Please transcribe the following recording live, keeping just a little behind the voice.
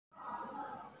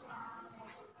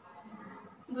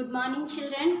Good morning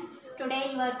children.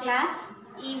 Today your class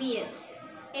E.V.S.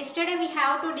 Yesterday we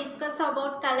have to discuss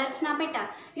about colors na beta.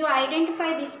 You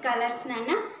identify these colors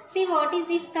nana. See what is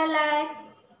this color?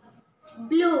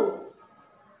 Blue.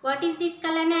 What is this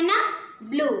color nana?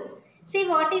 Blue. See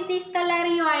what is this color?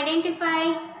 You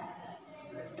identify.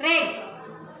 Red.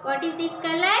 What is this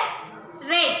color?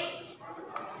 Red.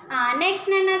 Next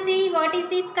nana, see what is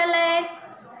this color?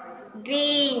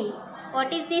 Green.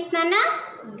 What is this nana?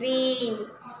 Green.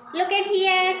 Look at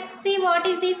here. See what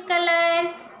is this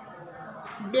color?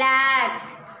 Black.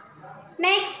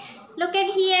 Next, look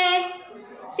at here.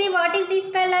 See what is this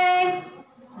color?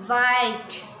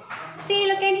 White. See,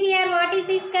 look at here. What is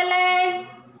this color?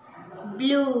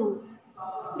 Blue.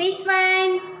 This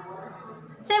one.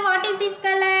 Say what is this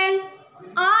color?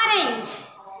 Orange.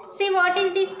 See what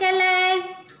is this color?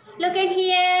 Look at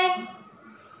here.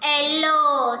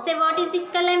 Yellow. Say what is this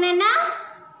color, Nana?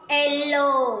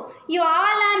 Yellow. You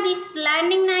all are this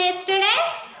learning now yesterday?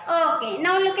 Okay.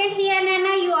 Now look at here,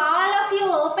 Nana. You all of you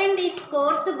open this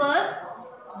course book.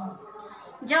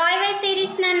 Joy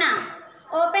series, Nana.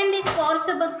 Open this course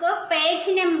book, page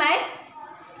number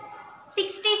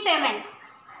 67.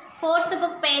 Course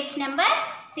book page number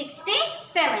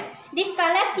 67. These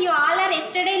colors you all are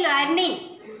yesterday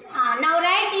learning. Now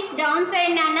write this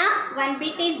downside, Nana. One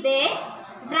bit is there.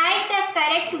 Write the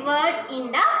correct word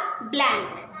in the blank.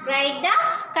 Write the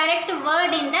correct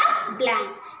word in the blank.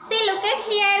 See, look at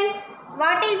here.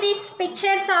 What is these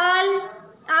pictures all?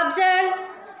 Observe.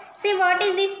 See, what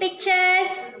is these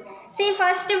pictures? See,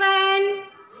 first one,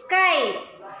 sky.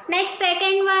 Next,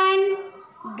 second one,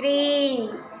 green.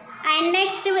 And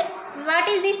next, what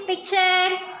is this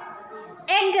picture?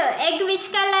 Egg. Egg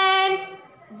which color?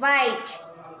 White.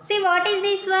 See, what is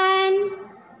this one?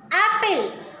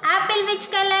 Apple. Apple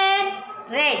which color?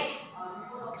 Red.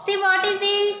 See what is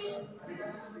this?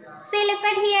 See, look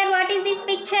at here. What is this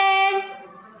picture?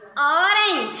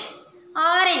 Orange.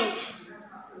 Orange.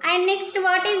 And next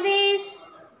what is this?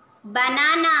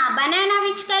 Banana. Banana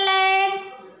which color?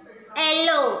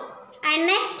 Yellow. And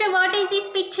next what is this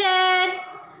picture?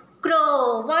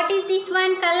 Crow. What is this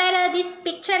one color? This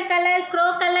picture color?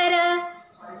 Crow color?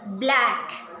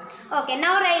 Black. Okay,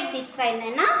 now write this side,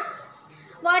 Nana.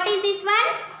 What is this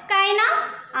one? Sky, na?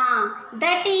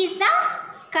 That is the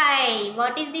sky.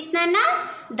 What is this, Nana?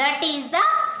 That is the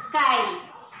sky.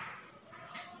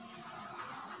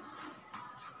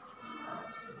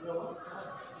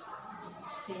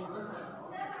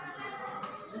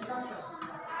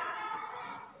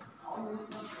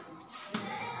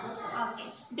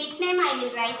 Okay. Bit name I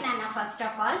will write, Nana, first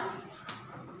of all.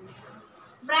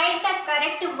 Write the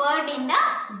correct word in the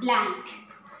blank.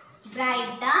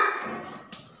 Write the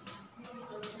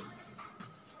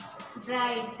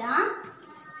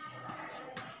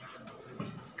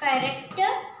correct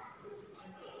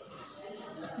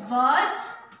word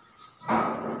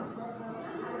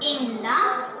in the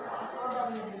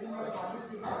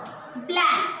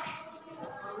blank.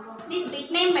 This bit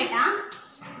name beta.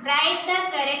 Write the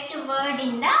correct word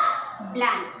in the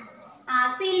blank.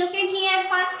 See, look at here.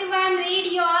 First one, read.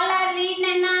 You all are read,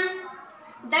 Nana.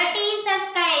 That is the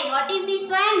sky. What is this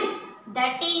one?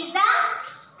 That is the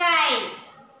sky.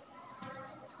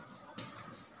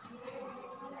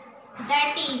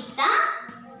 That is the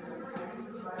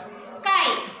sky.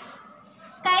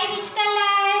 Sky which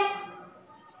color?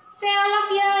 Say all of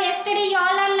you. Yesterday you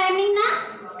all are learning, na?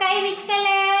 Sky which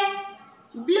color?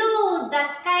 Blue. The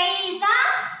sky is the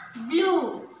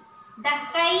blue. The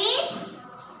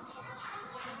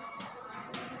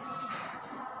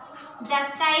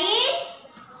sky is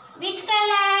which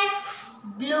color?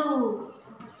 Blue.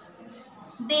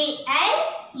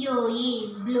 B-L-U-E.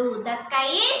 Blue. The sky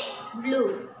is blue.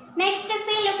 Next,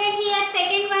 see, look at here.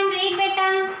 Second one, read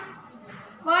better.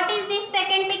 What is this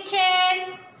second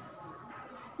picture?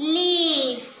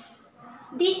 Leaf.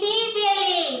 This is a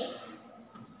leaf.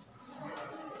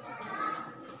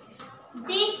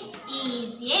 This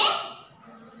is a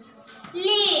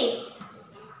leaf.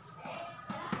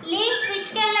 Leaf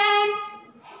which color?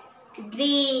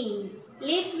 Green.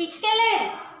 Leaf which color?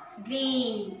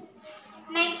 Green.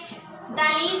 Next, the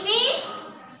leaf is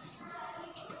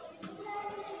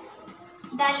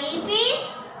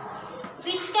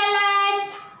which color?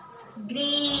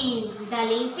 Green. The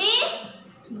leaf is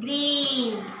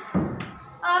green.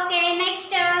 Okay,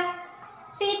 next.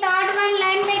 See, third one,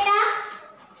 learn beta.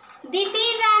 This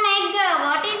is an egg.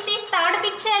 What is this third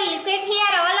picture? Look at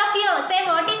here, all of you. Say,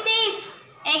 what is this?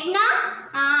 Egg, na?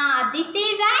 This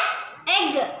is an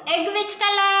egg. Egg which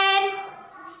color?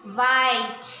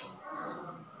 White.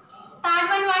 Third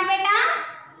one, what beta?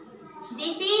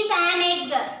 This is an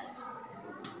egg.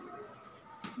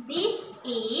 This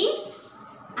is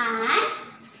an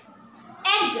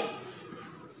egg.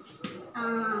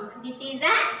 This is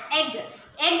an egg.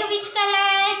 Egg which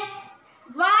color?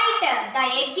 White. The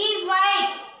egg is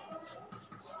white.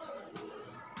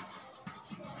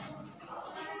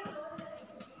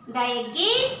 The egg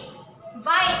is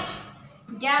white.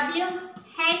 W-H-I-T-E.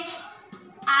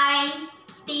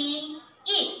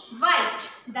 White.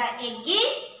 The egg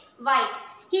is white.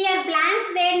 Here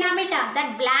blanks there na beta. That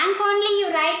blank only you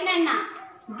write Nana.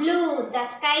 Blue. The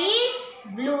sky is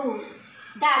blue.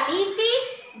 The leaf is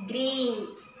green.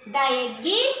 The egg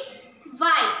is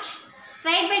white.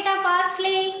 Write beta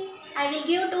fastly. I will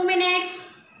give 2 minutes.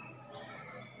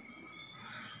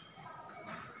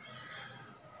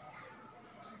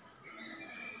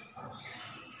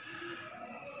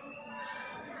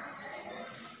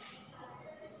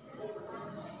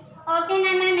 Okay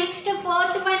Nana, next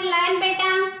fourth one learn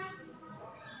beta.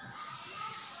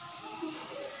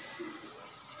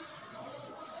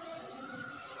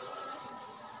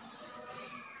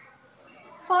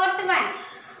 Fourth one.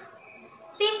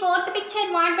 See fourth picture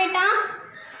what beta?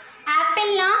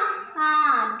 Apple no?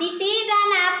 This is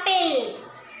an apple.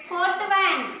 Fourth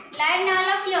one. Learn all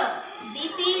of you.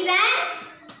 This is an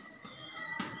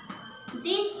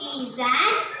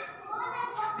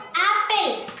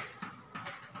apple.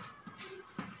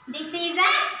 This is an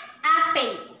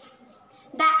apple.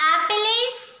 The apple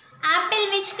is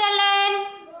which color?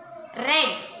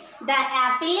 Red. The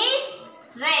apple is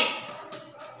red.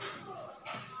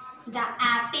 The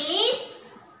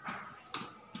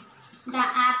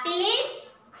apple is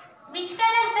which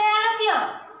color? Say all of you.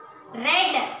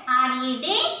 Red. R-E-D.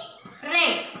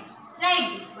 Red. Write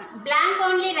this one. Blank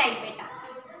only write beta.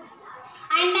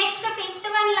 And next fifth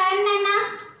one learn Nana.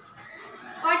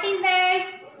 What is that?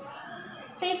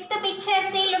 Fifth picture,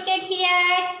 see, look at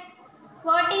here.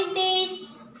 What is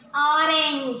this?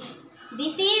 Orange.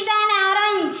 This is an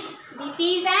orange. This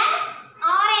is an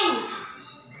orange.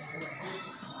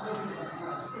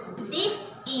 This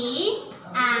is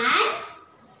an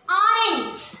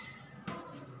orange.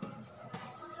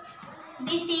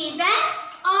 This is an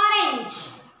orange.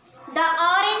 The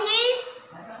orange is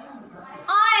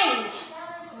orange.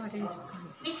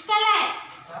 Which color?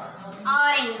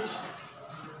 Orange.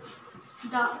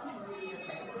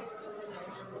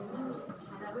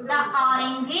 The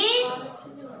orange is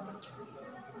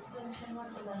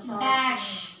dash.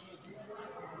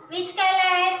 Which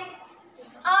color?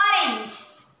 Orange.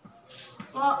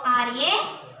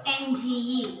 O-R-A-N-G-E.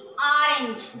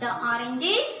 Orange. The orange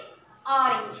is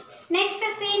orange. Next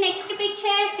see next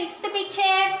picture. Sixth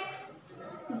picture.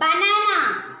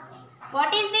 Banana.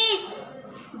 What is this?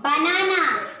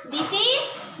 Banana. This is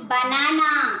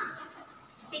banana.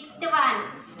 Sixth one.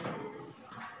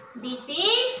 This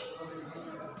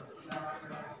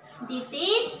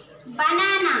is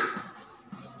banana.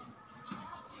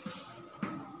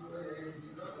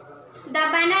 The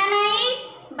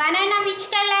banana which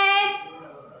color?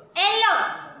 Yellow.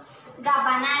 The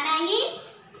banana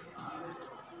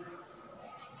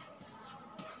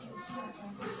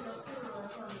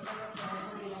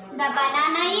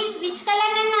is which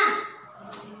color Nana?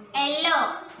 Yellow.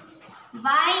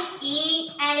 Y-E-L-L-O-W.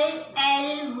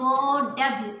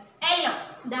 Yellow.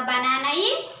 The banana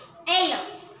is yellow.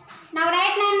 Now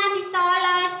write Nana this all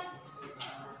are.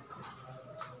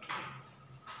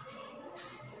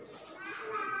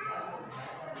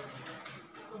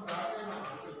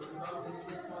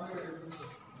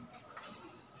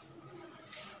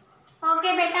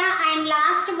 Okay beta, and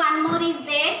last one more is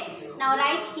there. Now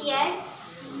write here.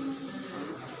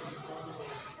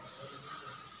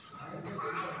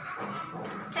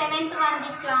 Seventh one,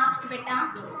 this last beta.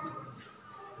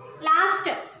 Last.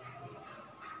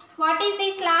 What is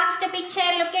this last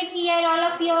picture? Look at here all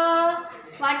of you.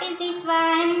 What is this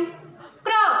one?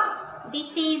 Crow.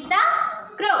 This is the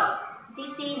crow.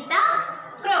 This is the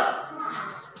crow.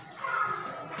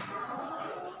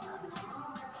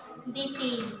 This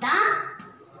is the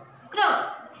crow.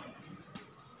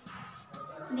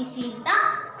 This is the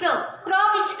crow. Crow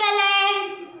which color?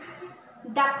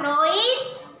 The crow is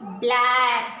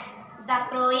black. The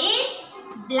crow is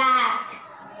black.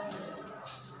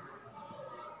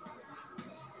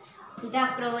 The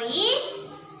crow is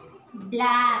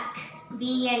black.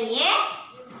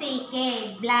 B-L-A-C-K.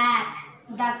 Black.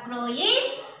 The crow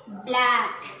is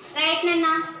black. Right,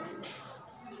 Nana?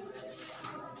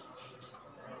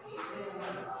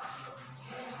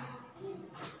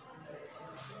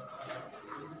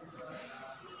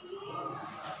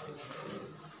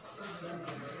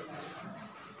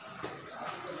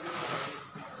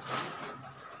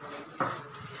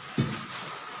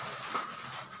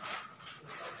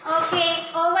 Okay,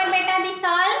 over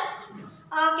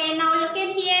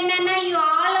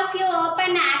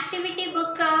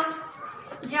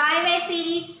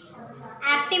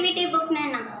book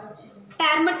nana.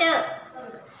 Term 2.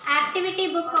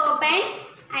 Activity book open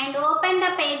and open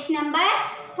the page number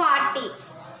 40.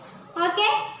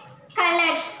 Okay.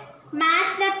 Colors.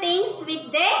 Match the things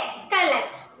with their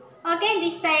colors. Okay.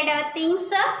 This side things.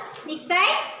 This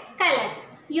side colors.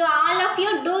 You all of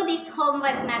you do this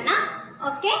homework nana.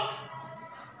 Okay.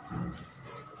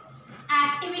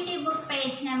 Activity book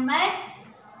page number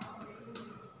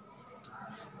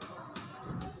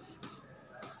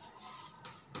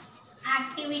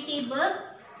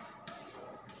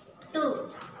 2,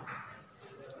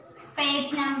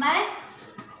 page number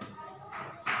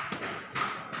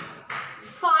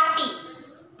 40.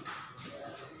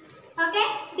 Okay,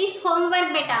 this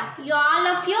homework beta you all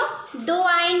of you do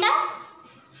and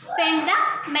send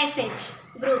the message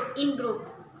in group.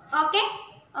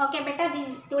 Okay beta,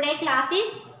 this today class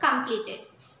is completed.